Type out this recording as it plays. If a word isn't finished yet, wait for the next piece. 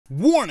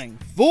Warning,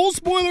 full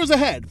spoilers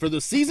ahead for the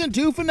Season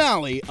 2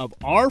 finale of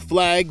Our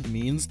Flag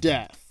Means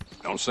Death.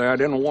 Don't say I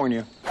didn't warn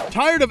you.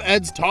 Tired of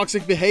Ed's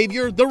toxic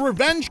behavior, the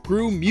Revenge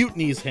crew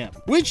mutinies him,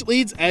 which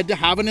leads Ed to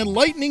have an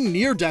enlightening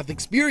near-death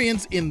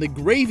experience in the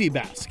gravy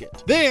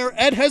basket. There,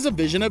 Ed has a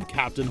vision of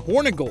Captain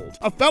Hornigold,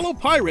 a fellow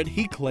pirate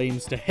he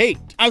claims to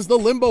hate. As the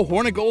Limbo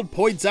Hornigold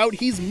points out,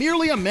 he's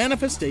merely a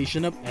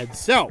manifestation of Ed's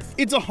self.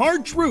 It's a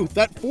hard truth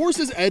that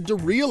forces Ed to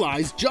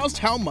realize just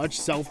how much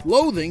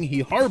self-loathing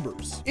he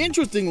harbors.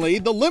 Interestingly,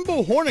 the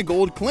Limbo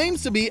Hornigold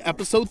claims to be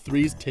Episode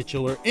 3's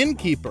titular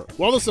innkeeper,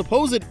 while the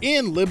supposed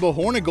inn Limbo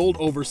Hornigold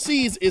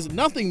oversees is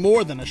nothing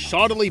more than a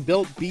shoddily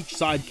built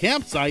beachside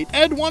campsite.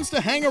 Ed wants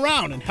to hang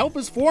around and help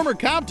his former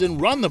captain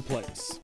run the place.